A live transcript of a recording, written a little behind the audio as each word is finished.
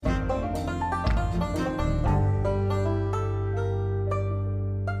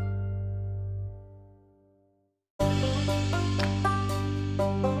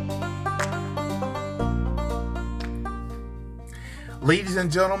Ladies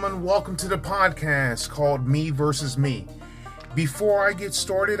and gentlemen, welcome to the podcast called Me versus Me. Before I get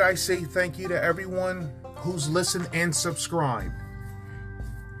started, I say thank you to everyone who's listened and subscribed.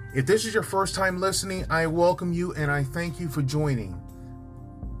 If this is your first time listening, I welcome you and I thank you for joining.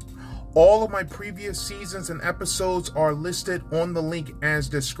 All of my previous seasons and episodes are listed on the link as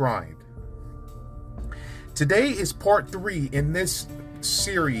described. Today is part 3 in this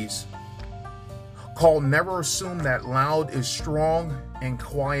series called Never Assume That Loud is Strong and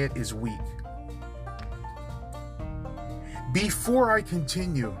Quiet is Weak. Before I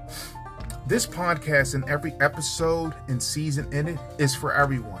continue, this podcast and every episode and season in it is for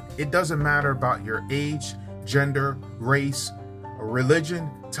everyone. It doesn't matter about your age, gender, race, religion,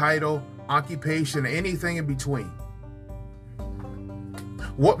 title, occupation, anything in between.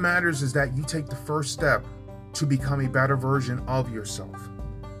 What matters is that you take the first step to become a better version of yourself.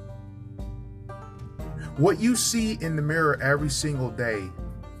 What you see in the mirror every single day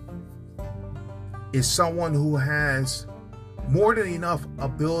is someone who has more than enough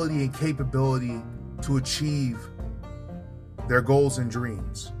ability and capability to achieve their goals and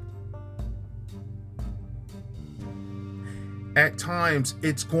dreams. At times,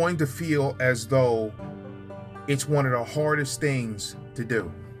 it's going to feel as though it's one of the hardest things to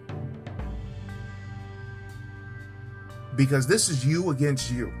do. Because this is you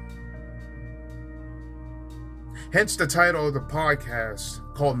against you. Hence the title of the podcast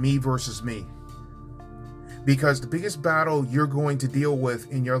called Me versus Me. Because the biggest battle you're going to deal with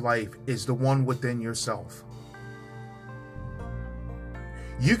in your life is the one within yourself.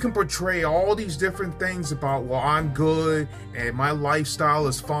 You can portray all these different things about, well, I'm good and my lifestyle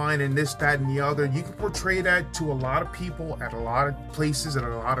is fine and this, that, and the other. You can portray that to a lot of people at a lot of places at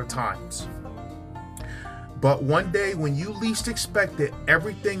a lot of times. But one day when you least expect it,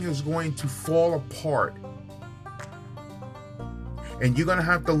 everything is going to fall apart. And you're going to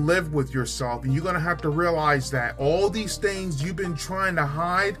have to live with yourself. And you're going to have to realize that all these things you've been trying to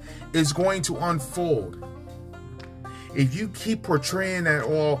hide is going to unfold. If you keep portraying that,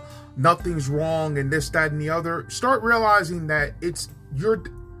 oh, nothing's wrong and this, that, and the other, start realizing that you're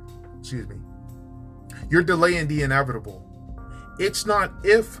delaying the inevitable. It's not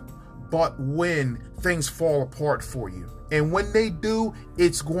if, but when things fall apart for you. And when they do,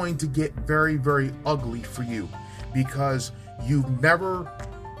 it's going to get very, very ugly for you because you've never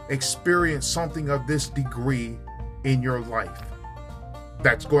experienced something of this degree in your life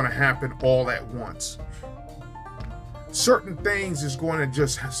that's going to happen all at once. Certain things is going to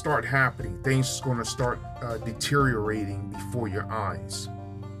just start happening. Things is going to start deteriorating before your eyes.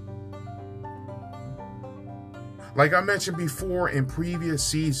 Like I mentioned before in previous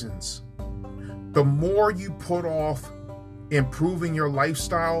seasons, the more you put off improving your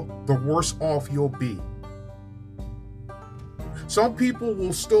lifestyle, the worse off you'll be. Some people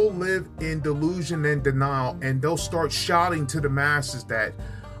will still live in delusion and denial, and they'll start shouting to the masses that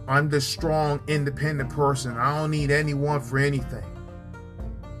I'm this strong, independent person. I don't need anyone for anything.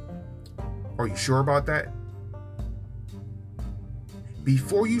 Are you sure about that?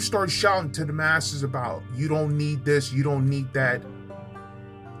 Before you start shouting to the masses about you don't need this, you don't need that,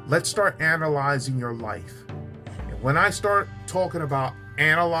 let's start analyzing your life. And when I start talking about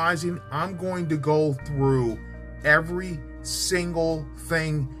analyzing, I'm going to go through every single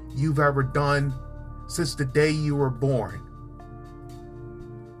thing you've ever done since the day you were born.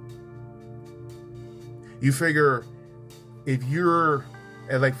 You figure if you're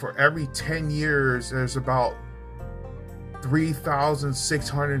for every 10 years, there's about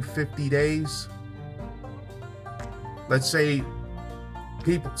 3,650 days. Let's say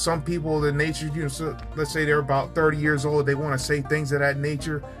some people, the nature, so let's say they're about 30 years old, they want to say things of that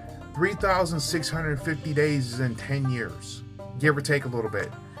nature. 3,650 days is in 10 years, give or take a little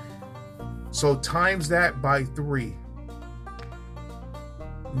bit. So times that by 3.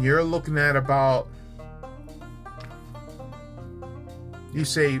 You're looking at about, you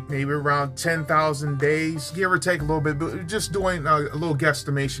say maybe around 10,000 days, give or take a little bit, but just doing a little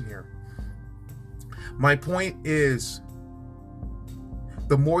guesstimation here. My point is,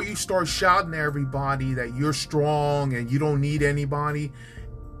 the more you start shouting at everybody that you're strong and you don't need anybody,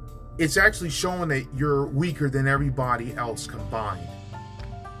 it's actually showing that you're weaker than everybody else combined.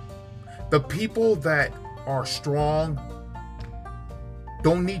 The people that are strong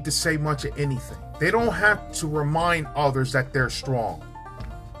don't need to say much of anything. They don't have to remind others that they're strong.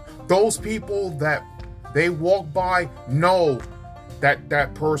 Those people that they walk by know that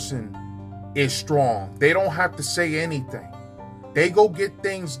that person is strong. They don't have to say anything. They go get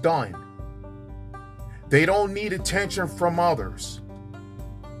things done. They don't need attention from others.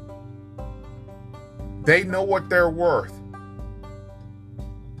 They know what they're worth.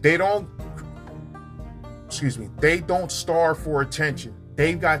 They don't, they don't starve for attention.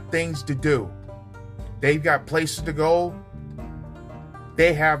 They've got things to do. They've got places to go.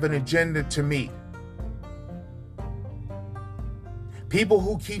 They have an agenda to meet. People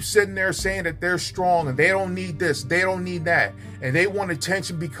who keep sitting there saying that they're strong and they don't need this, they don't need that, and they want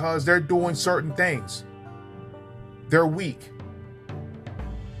attention because they're doing certain things. They're weak.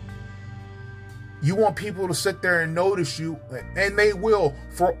 You want people to sit there and notice you, and they will,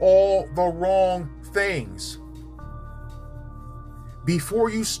 for all the wrong things. Before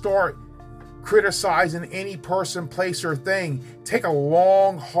you start criticizing any person, place, or thing, take a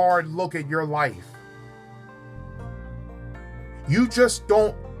long, hard look at your life. You just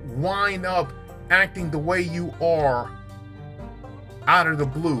don't wind up acting the way you are out of the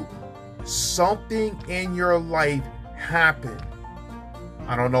blue. Something in your life happened.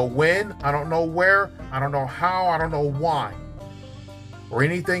 I don't know when, I don't know where, I don't know how, I don't know why, or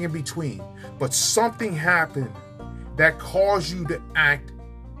anything in between. But something happened that caused you to act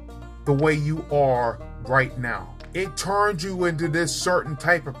the way you are right now. It turned you into this certain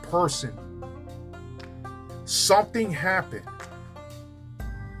type of person. Something happened.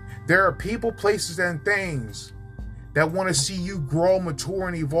 There are people, places, and things that want to see you grow, mature,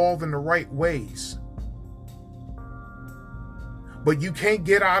 and evolve in the right ways. But you can't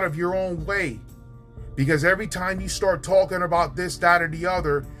get out of your own way, because every time you start talking about this, that, or the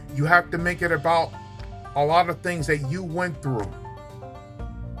other, you have to make it about a lot of things that you went through.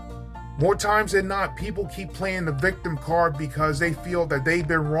 More times than not, people keep playing the victim card because they feel that they've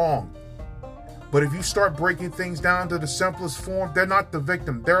been wrong. But if you start breaking things down to the simplest form, they're not the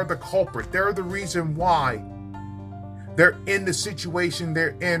victim. They're the culprit. They're the reason why they're in the situation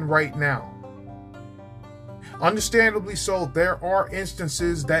they're in right now. Understandably so, there are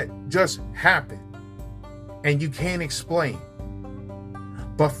instances that just happen and you can't explain.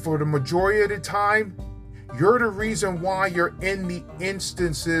 But for the majority of the time, you're the reason why you're in the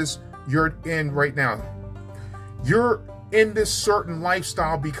instances you're in right now. You're in this certain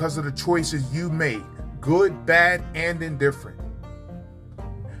lifestyle because of the choices you made, good, bad, and indifferent.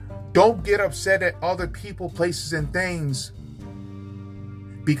 Don't get upset at other people, places, and things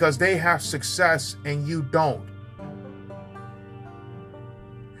because they have success and you don't.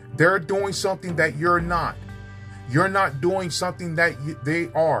 They're doing something that you're not. You're not doing something that they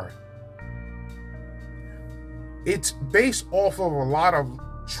are. It's based off of a lot of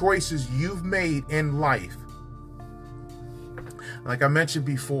choices you've made in life. Like I mentioned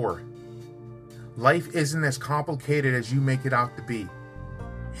before, life isn't as complicated as you make it out to be.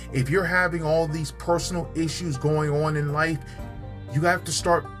 If you're having all these personal issues going on in life, you have to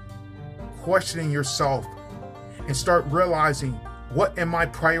start questioning yourself and start realizing, what am I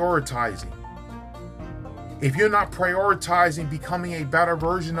prioritizing? If you're not prioritizing becoming a better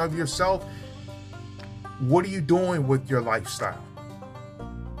version of yourself, what are you doing with your lifestyle?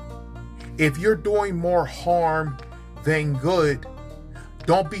 If you're doing more harm than good,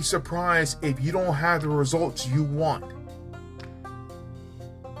 don't be surprised if you don't have the results you want.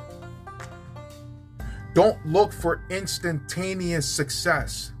 Don't look for instantaneous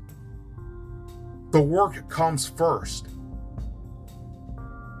success. The work comes first.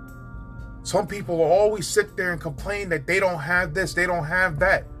 Some people will always sit there and complain that they don't have this, they don't have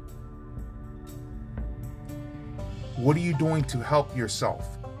that. What are you doing to help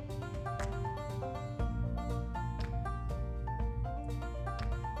yourself?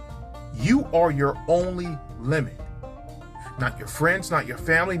 You are your only limit. Not your friends, not your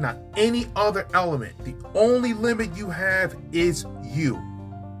family, not any other element. The only limit you have is you.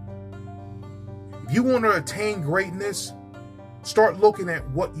 If you want to attain greatness, start looking at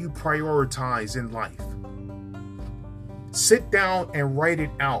what you prioritize in life. Sit down and write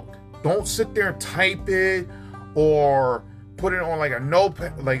it out. Don't sit there and type it or put it on like a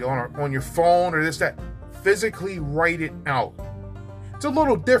notepad, like on your phone or this, that. Physically write it out. It's a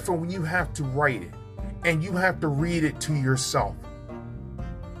little different when you have to write it and you have to read it to yourself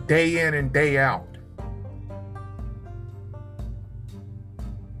day in and day out.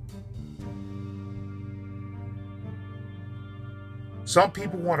 Some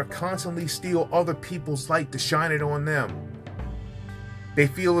people want to constantly steal other people's light to shine it on them. They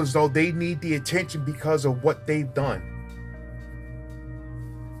feel as though they need the attention because of what they've done.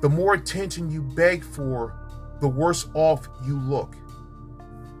 The more attention you beg for, the worse off you look.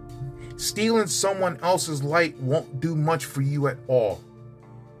 Stealing someone else's light won't do much for you at all.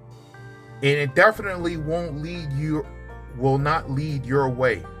 And it definitely will not lead your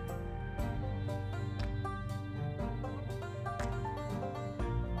way.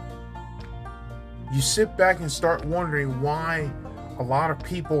 You sit back and start wondering why a lot of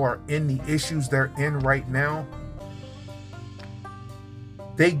people are in the issues they're in right now,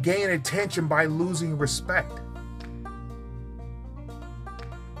 they gain attention by losing respect.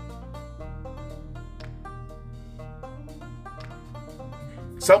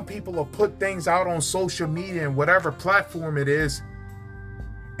 Some people will put things out on social media and whatever platform it is,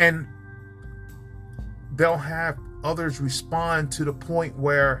 and they'll have others respond to the point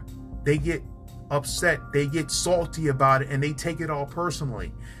where they get upset, they get salty about it, and they take it all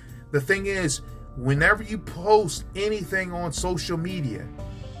personally. The thing is, whenever you post anything on social media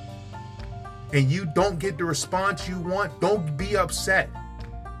and you don't get the response you want, don't be upset.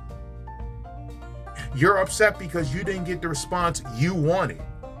 You're upset because you didn't get the response you wanted.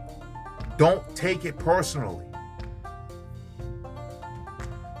 Don't take it personally.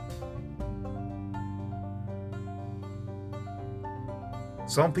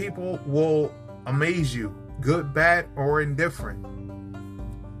 Some people will amaze you, good, bad, or indifferent.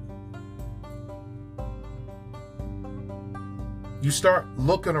 You start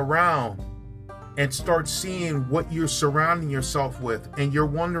looking around and start seeing what you're surrounding yourself with, and you're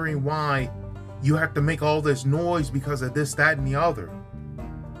wondering why you have to make all this noise because of this, that, and the other.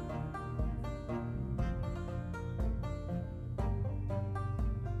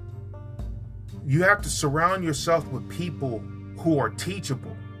 You have to surround yourself with people who are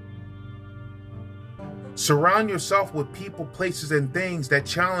teachable. Surround yourself with people, places, and things that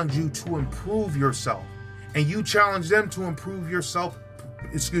challenge you to improve yourself. And you challenge them to improve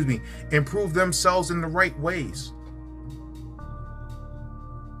themselves in the right ways.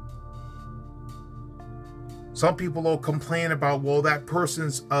 Some people will complain about, well, that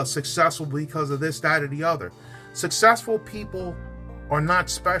person's successful because of this, that, or the other. Successful people are not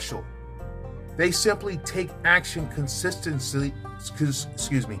special. They simply take action consistently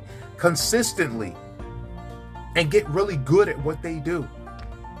and get really good at what they do.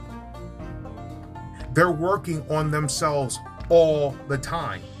 They're working on themselves all the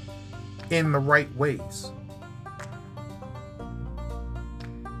time in the right ways.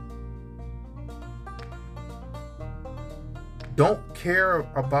 Don't care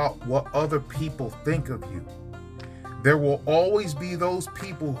about what other people think of you. There will always be those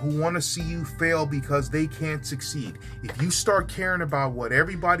people who want to see you fail because they can't succeed. If you start caring about what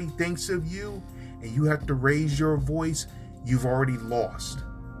everybody thinks of you and you have to raise your voice, you've already lost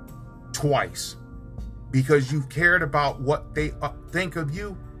twice, because you've cared about what they think of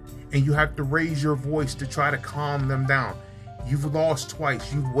you and you have to raise your voice to try to calm them down. You've lost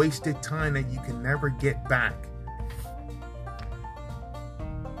twice. You've wasted time that you can never get back.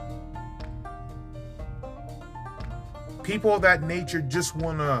 People of that nature just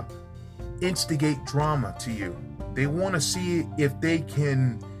want to instigate drama to you. They want to see if they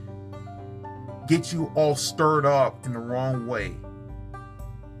can get you all stirred up in the wrong way.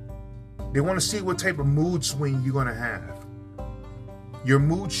 They want to see what type of mood swing you're going to have. Your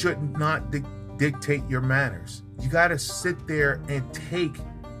mood should not dictate your manners. You got to sit there and take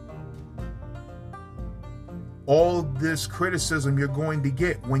all this criticism you're going to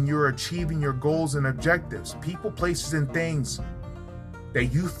get when you're achieving your goals and objectives. People, places, and things that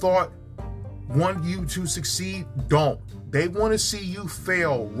you thought want you to succeed don't. They want to see you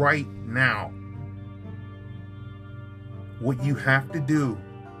fail right now. What you have to do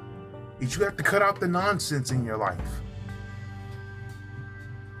is you have to cut out the nonsense in your life.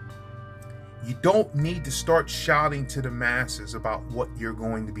 You don't need to start shouting to the masses about what you're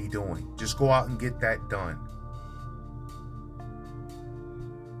going to be doing. Just go out and get that done.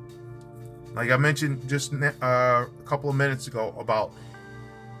 Like I mentioned just a couple of minutes ago about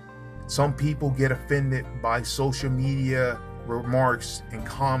some people get offended by social media remarks and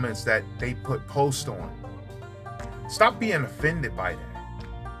comments that they put posts on. Stop being offended by that.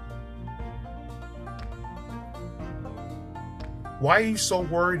 Why are you so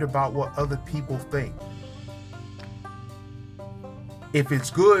worried about what other people think? If it's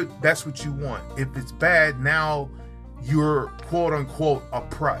good, that's what you want. If it's bad, now you're quote unquote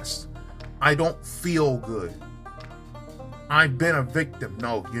oppressed. I don't feel good. I've been a victim.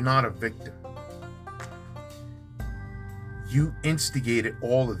 No, you're not a victim. You instigated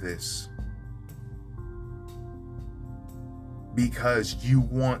all of this because you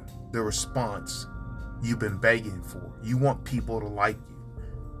want the response you've been begging for. You want people to like you.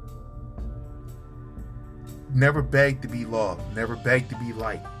 Never beg to be loved. Never beg to be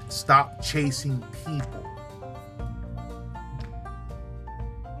liked. Stop chasing people.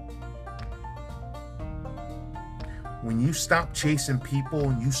 When you stop chasing people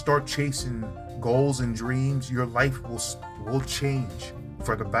and you start chasing goals and dreams, your life will change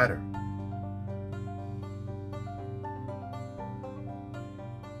for the better.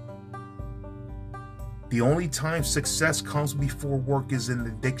 The only time success comes before work is in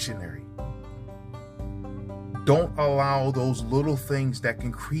the dictionary. Don't allow those little things that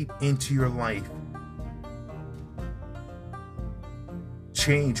can creep into your life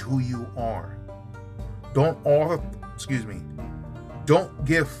change who you are. Don't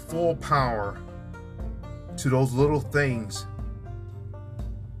give full power to those little things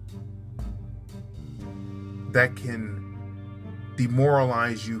that can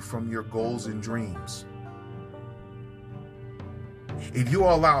demoralize you from your goals and dreams. If you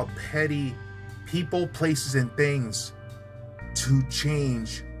allow petty people, places, and things to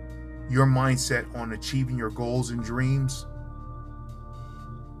change your mindset on achieving your goals and dreams,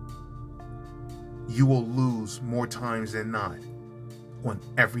 you will lose more times than not on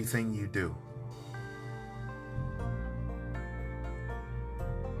everything you do.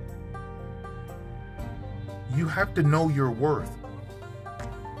 You have to know your worth.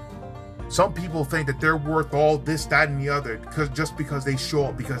 Some people think that they're worth all this, that, and the other just because they show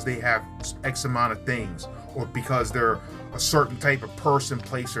up, because they have X amount of things, or because they're a certain type of person,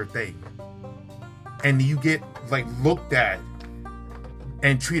 place, or thing. And you get looked at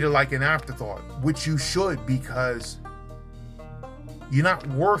and treated like an afterthought, which you should, because you're not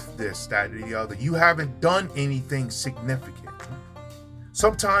worth this, that, or the other. You haven't done anything significant.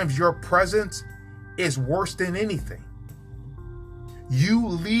 Sometimes your presence is worse than anything. You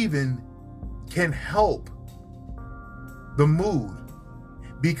leaving can help the mood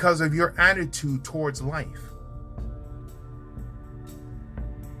because of your attitude towards life.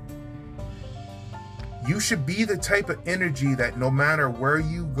 You should be the type of energy that no matter where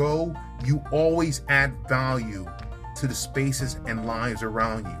you go, you always add value to the spaces and lives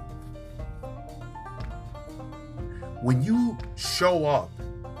around you. When you show up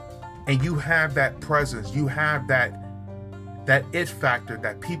and you have that presence, you have that it factor,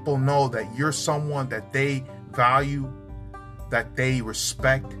 that people know that you're someone that they value, that they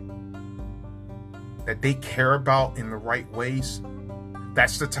respect, that they care about in the right ways.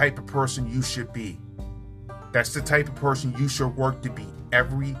 That's the type of person you should be. That's the type of person you should work to be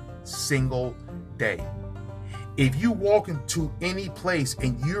every single day. If you walk into any place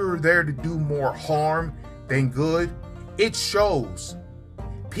and you're there to do more harm than good, it shows.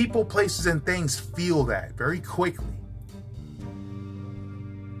 People, places, and things feel that very quickly.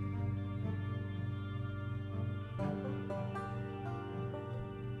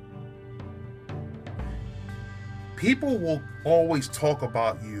 People will always talk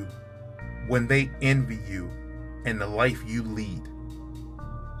about you when they envy you and the life you lead.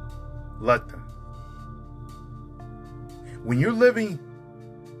 Let them. When you're living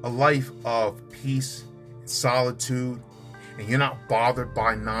a life of peace and solitude, and you're not bothered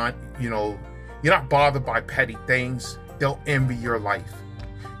by you're not bothered by petty things, they'll envy your life.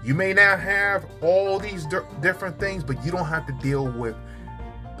 You may not have all these different things, but you don't have to deal with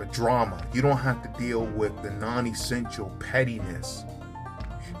the drama. You don't have to deal with the non-essential pettiness,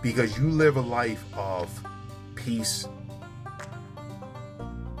 because you live a life of peace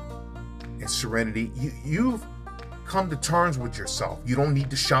and serenity. You've come to terms with yourself. You don't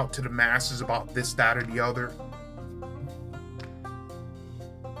need to shout to the masses about this, that, or the other.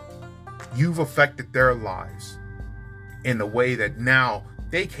 You've affected their lives in a way that now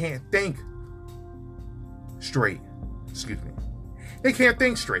they can't think straight. They can't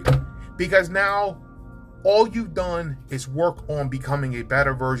think straight, because now all you've done is work on becoming a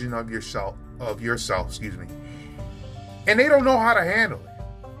better version of yourself, And they don't know how to handle it.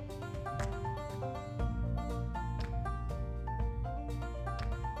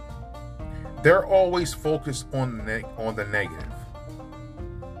 They're always focused on the negative.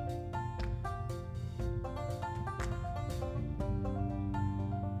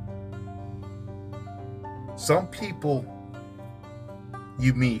 Some people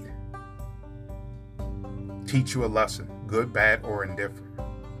you meet teach you a lesson, good, bad, or indifferent.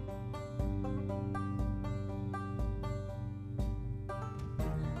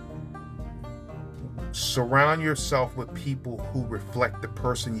 Surround yourself with people who reflect the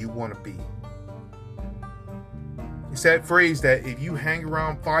person you want to be. It's that phrase that if you hang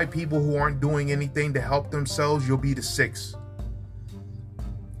around 5 people who aren't doing anything to help themselves, you'll be the 6th.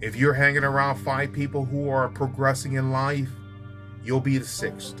 If you're hanging around 5 people who are progressing in life, you'll be the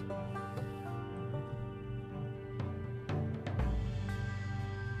 6th.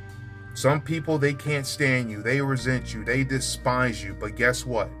 Some people, they can't stand you. They resent you. They despise you. But guess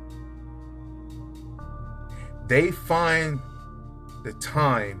what? They find the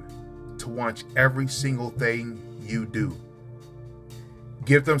time to watch every single thing you do.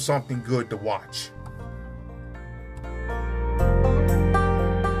 Give them something good to watch.